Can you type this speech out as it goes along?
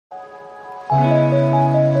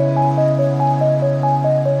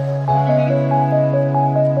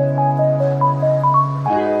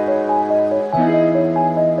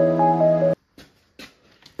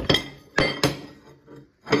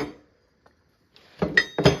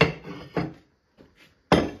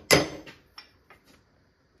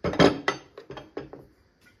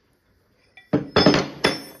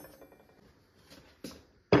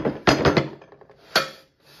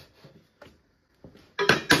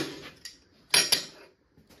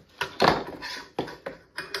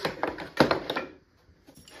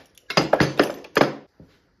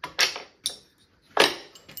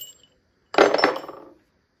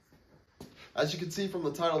As you can see from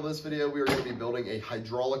the title of this video, we are going to be building a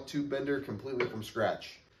hydraulic tube bender completely from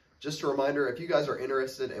scratch. Just a reminder, if you guys are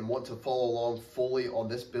interested and want to follow along fully on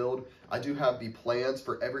this build, I do have the plans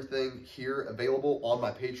for everything here available on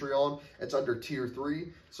my Patreon. It's under tier 3,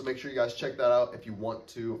 so make sure you guys check that out if you want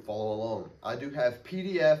to follow along. I do have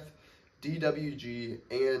PDF, DWG,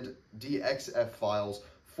 and DXF files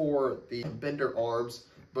for the bender arms,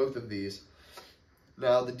 both of these.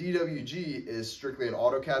 Now, the DWG is strictly an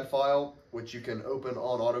AutoCAD file, which you can open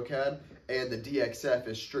on AutoCAD, and the DXF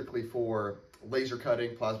is strictly for laser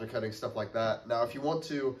cutting, plasma cutting, stuff like that. Now, if you want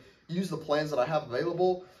to use the plans that I have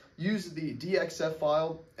available, use the DXF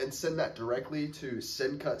file and send that directly to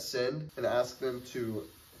SendCutSend and ask them to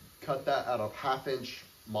cut that out of 1/2-inch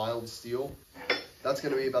mild steel. That's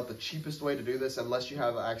going to be about the cheapest way to do this, unless you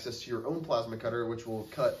have access to your own plasma cutter, which will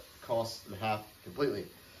cut costs in half completely.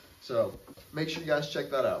 So make sure you guys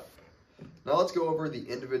check that out. Now let's go over the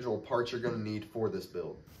individual parts you're going to need for this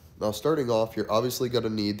build. Now starting off, you're obviously going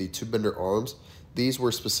to need the tube bender arms. These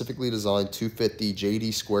were specifically designed to fit the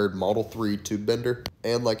JD² Model 3 tube bender.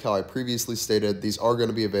 And like how I previously stated, these are going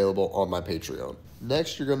to be available on my Patreon.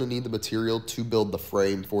 Next, you're going to need the material to build the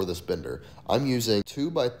frame for this bender. I'm using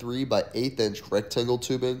 2x3 by 1/8 inch rectangle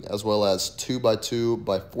tubing, as well as 2x2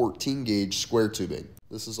 by 14 gauge square tubing.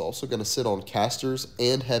 This is also going to sit on casters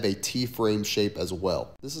and have a T-frame shape as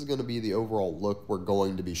well. This is going to be the overall look we're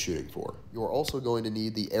going to be shooting for. You're also going to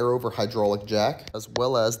need the air over hydraulic jack, as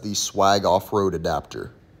well as the swag off-road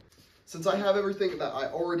adapter. Since I have everything that I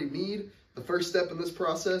already need, the first step in this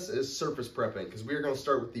process is surface prepping, because we are going to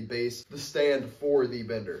start with the base, the stand for the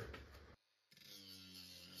bender.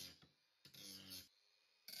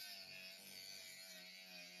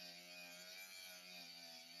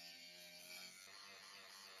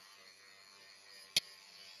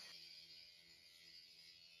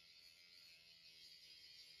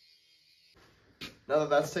 Now that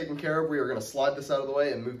that's taken care of, we are going to slide this out of the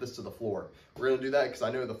way and move this to the floor. We're going to do that because I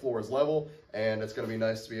know the floor is level, and it's going to be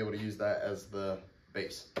nice to be able to use that as the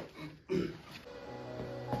base.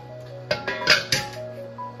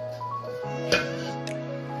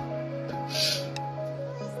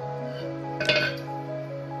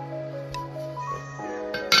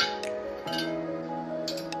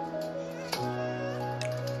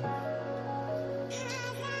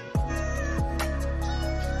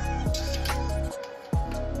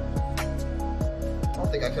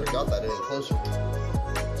 I think I could have got that any closer.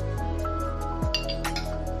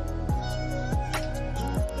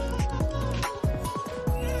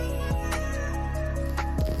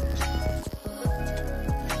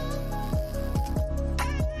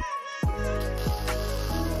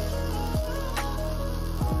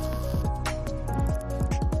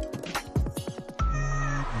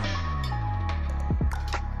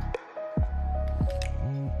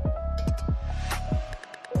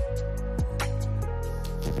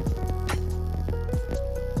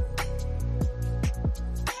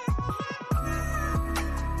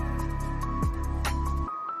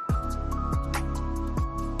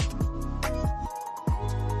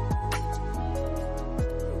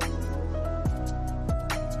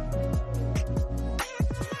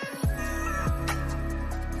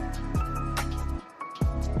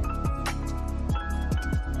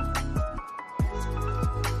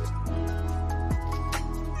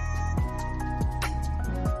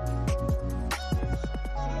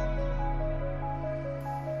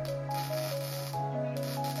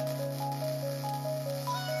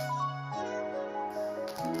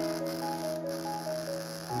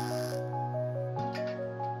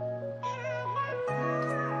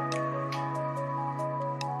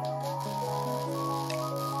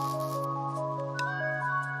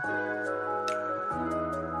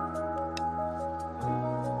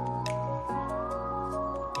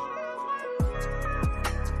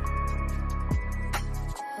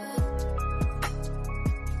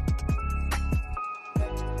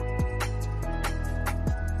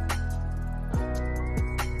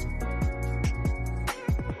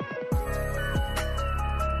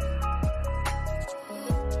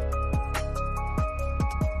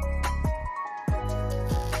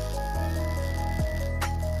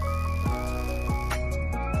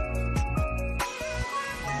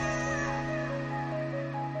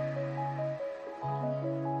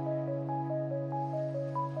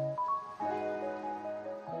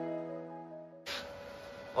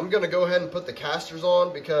 I'm gonna go ahead and put the casters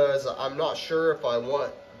on because I'm not sure if I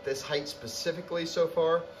want this height specifically so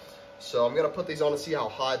far. So I'm gonna put these on to see how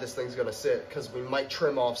high this thing's gonna sit, because we might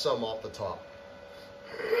trim off some off the top.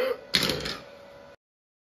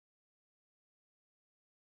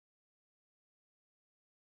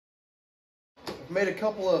 I've made a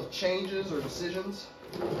couple of changes or decisions.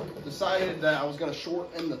 Decided that I was gonna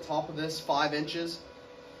shorten the top of this 5 inches.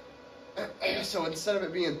 So instead of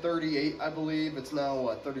it being 38, I believe it's now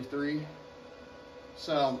what, 33.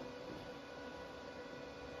 So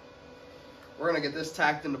we're gonna get this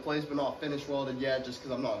tacked into place, but not finish welded yet, just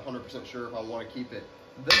because I'm not 100% sure if I want to keep it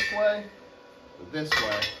this way or this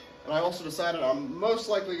way. And I also decided I'm most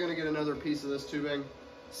likely gonna get another piece of this tubing,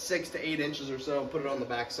 6 to 8 inches or so, and put it on the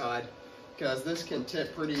back side, because this can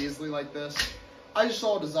tip pretty easily like this. I just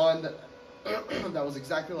saw a design that that was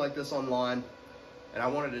exactly like this online, and I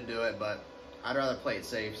wanted to do it, but I'd rather play it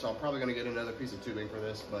safe, so I'm probably gonna get another piece of tubing for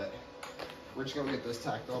this, but we're just gonna get this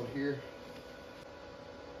tacked on here.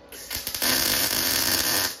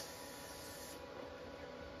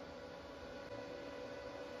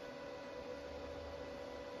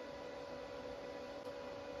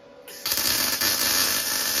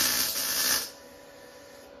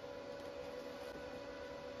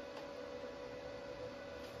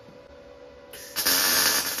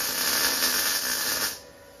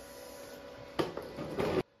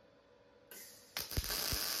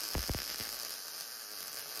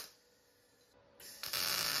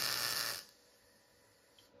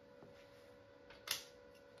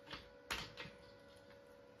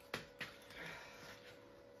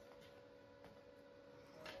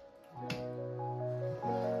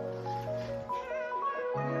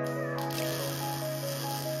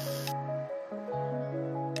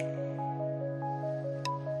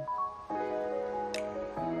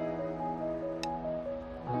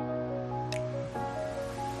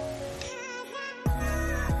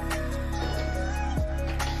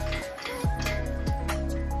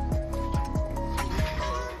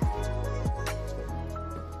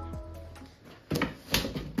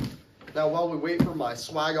 Now, while we wait for my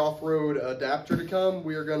swag off-road adapter to come,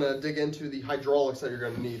 we are gonna dig into the hydraulics that you're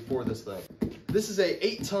gonna need for this thing. This is a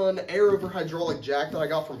 8-ton air-over hydraulic jack that I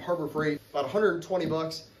got from Harbor Freight, about 120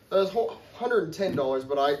 bucks. That was $110,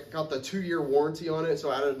 but I got the 2-year warranty on it,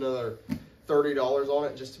 so I added another $30 on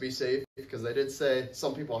it just to be safe, because they did say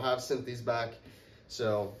some people have sent these back.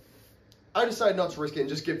 So I decided not to risk it and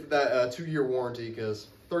just give that 2-year warranty, because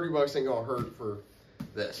 30 bucks ain't gonna hurt for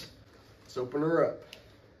this. Let's open her up.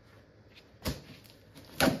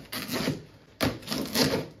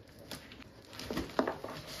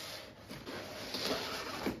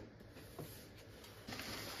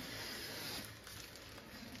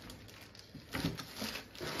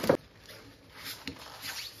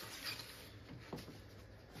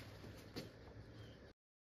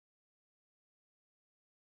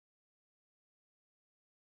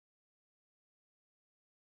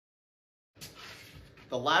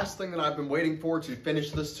 The last thing that I've been waiting for to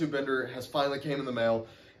finish this tube bender has finally came in the mail,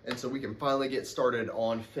 and so we can finally get started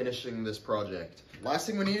on finishing this project. Last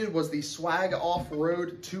thing we needed was the Swag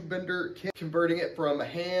Off-Road tube bender kit, converting it from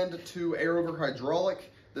hand to air over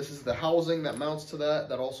hydraulic. This is the housing that mounts to that,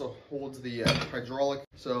 that also holds the hydraulic.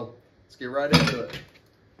 So let's get right into it.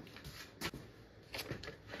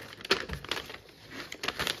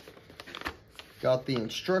 Got the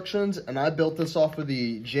instructions, and I built this off of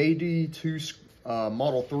the JD2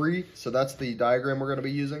 Model 3, so that's the diagram we're going to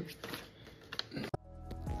be using.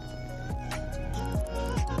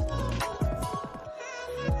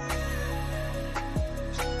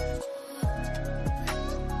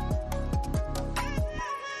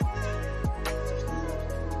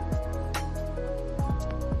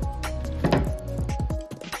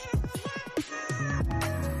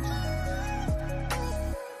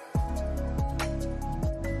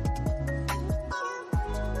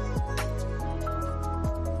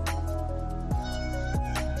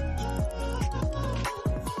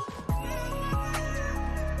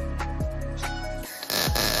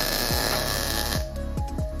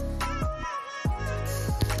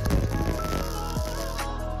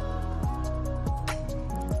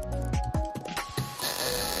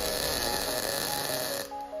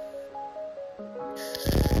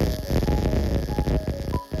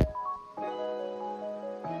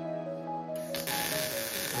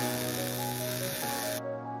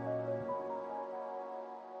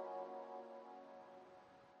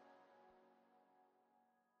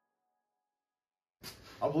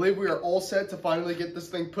 I believe we are all set to finally get this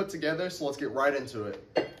thing put together, so let's get right into it.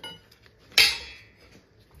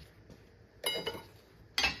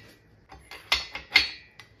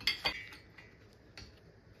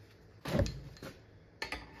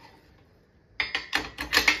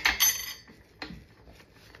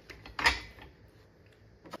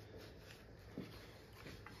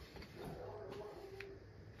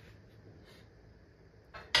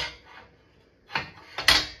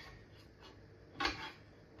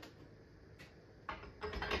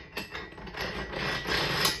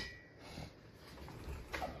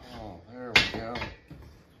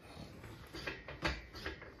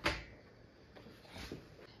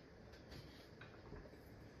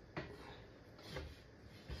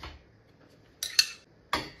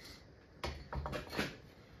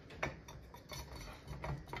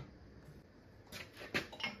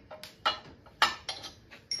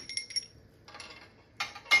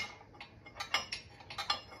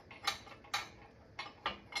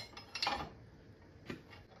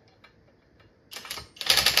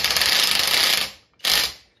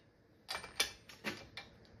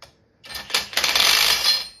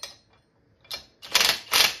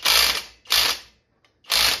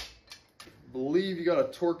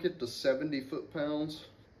 gotta torque it to 70 foot-pounds.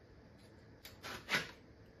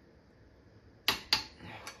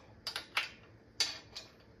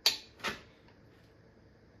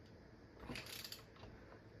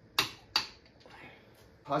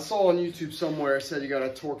 I saw on YouTube somewhere it said you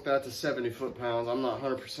gotta torque that to 70 foot-pounds. I'm not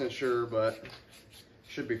 100% sure, but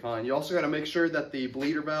should be fine. You also gotta make sure that the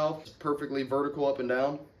bleeder valve is perfectly vertical up and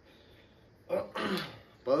down. But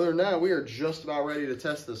other than that, we are just about ready to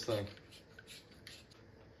test this thing.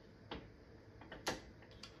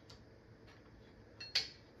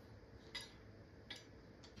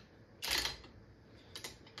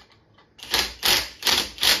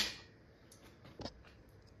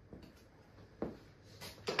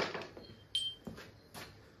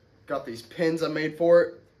 Got these pins I made for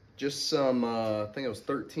it. Just some, I think it was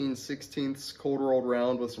 13/16 cold rolled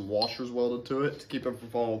round with some washers welded to it to keep them from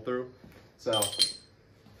falling through. So,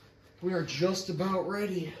 we are just about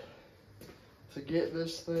ready to get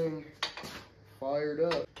this thing fired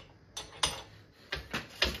up.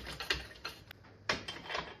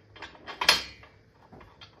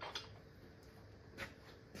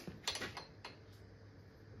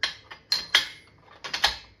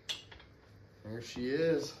 There she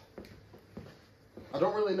is. I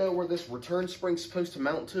don't really know where this return spring's supposed to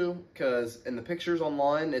mount to, because in the pictures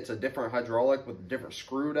online, it's a different hydraulic with a different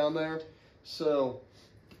screw down there. So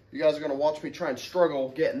you guys are gonna watch me try and struggle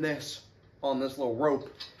getting this on this little rope,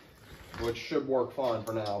 which should work fine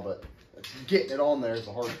for now, but it's getting it on there is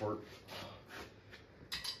the hard part.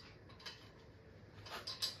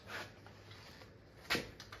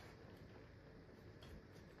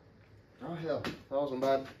 Oh yeah, that wasn't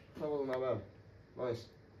bad. That wasn't that bad. Nice.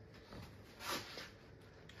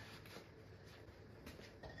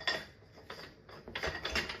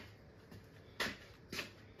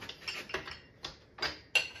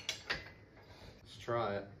 Let's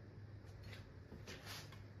try it.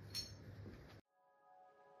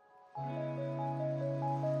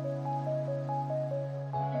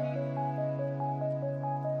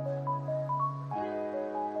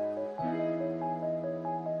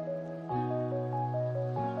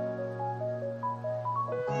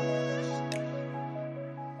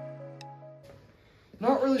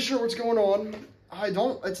 Not really sure what's going on.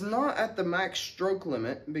 It's not at the max stroke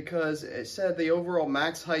limit because it said the overall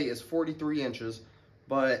max height is 43 inches,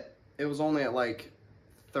 but it was only at like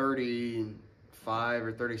 35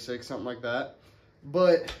 or 36, something like that.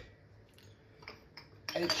 But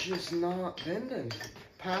it's just not bending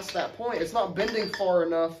past that point. It's not bending far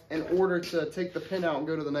enough in order to take the pin out and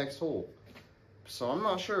go to the next hole. So I'm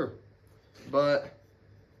not sure, but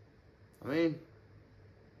I mean,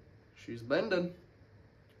 she's bending.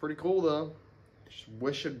 Pretty cool though. Just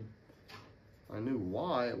wish I knew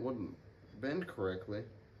why it wouldn't bend correctly.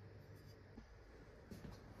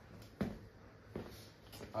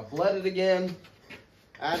 I bled it again,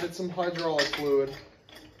 added some hydraulic fluid.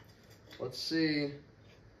 Let's see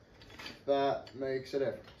if that makes a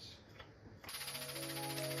difference.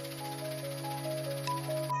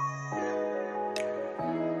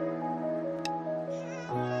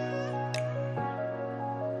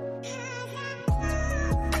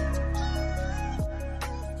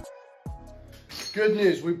 Good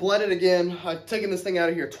news, we bled it again. I've taken this thing out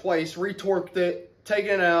of here twice, retorqued it,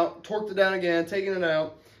 taken it out, torqued it down again, taken it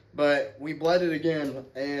out, but we bled it again,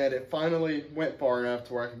 and it finally went far enough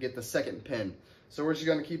to where I could get the second pin. So we're just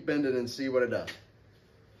gonna keep bending and see what it does.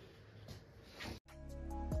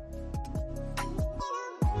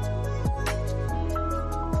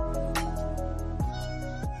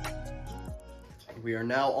 We are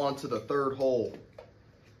now on to the third hole.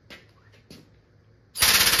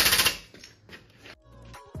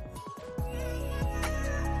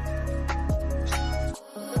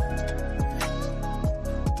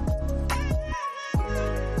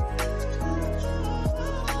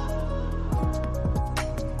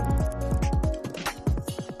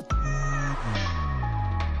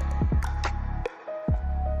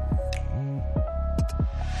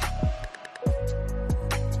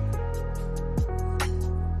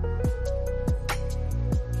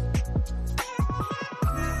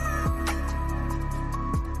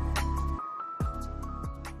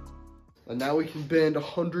 And now we can bend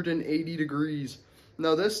 180 degrees.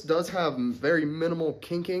 Now this does have very minimal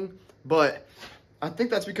kinking, but I think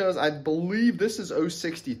that's because I believe this is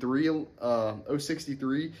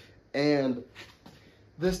 063, and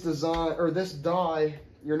this design, or this die,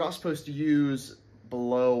 you're not supposed to use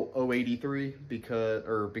below 083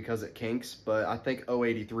 because it kinks, but I think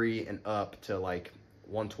 083 and up to like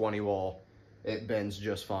 120 wall, it bends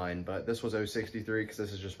just fine. But this was 063 because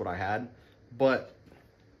this is just what I had. But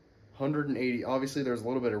 180, obviously there's a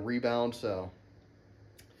little bit of rebound, so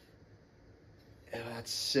Yeah,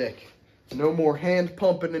 that's sick. No more hand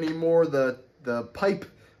pumping anymore. The pipe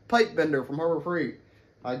bender from Harbor Freight.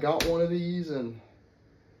 I got one of these and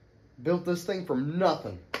built this thing from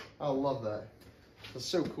nothing. I love that. It's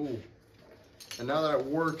so cool. And now that it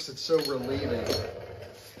works, it's so relieving.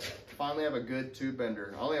 Finally have a good tube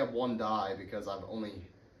bender. I only have one die because I'm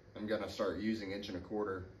gonna start using 1.25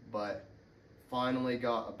 inch, but finally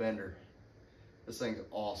got a bender. This thing's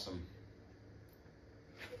awesome.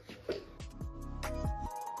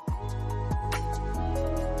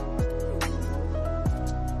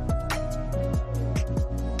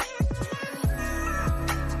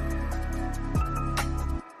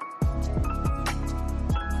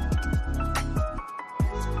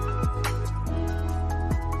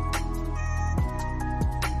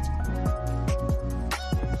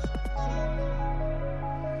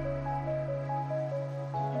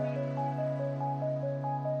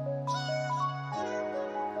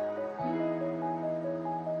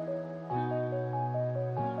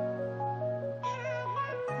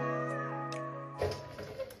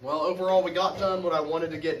 Well, overall, we got done what I wanted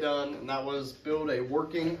to get done, and that was build a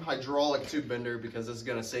working hydraulic tube bender, because this is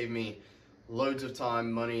going to save me loads of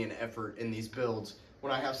time, money, and effort in these builds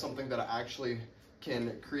when I have something that I actually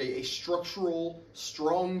can create a structural,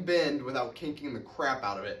 strong bend without kinking the crap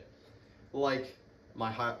out of it, like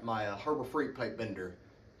my Harbor Freight pipe bender.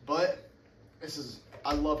 But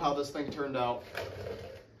I love how this thing turned out.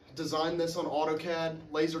 Designed this on AutoCAD,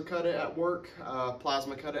 laser cut it at work,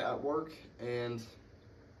 plasma cut it at work, and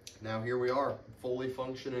now here we are, fully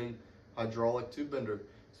functioning hydraulic tube bender.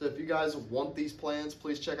 So if you guys want these plans,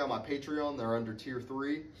 please check out my Patreon. They're under tier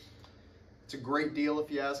 3. It's a great deal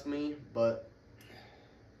if you ask me, but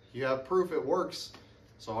you have proof it works.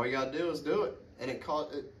 So all you gotta do is do it. And it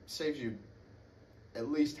saves you at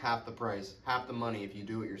least half the price, half the money if you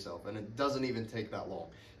do it yourself. And it doesn't even take that long.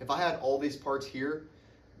 If I had all these parts here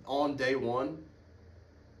on day one,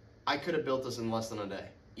 I could have built this in less than a day,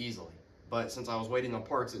 easily. But since I was waiting on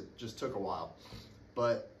parts, it just took a while.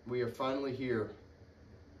 But we are finally here,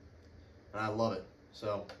 and I love it.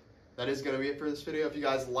 So that is going to be it for this video. If you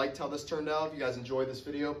guys liked how this turned out, if you guys enjoyed this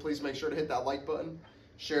video, please make sure to hit that like button,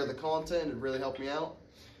 share the content. It really helped me out.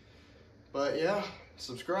 But yeah,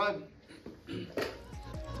 subscribe.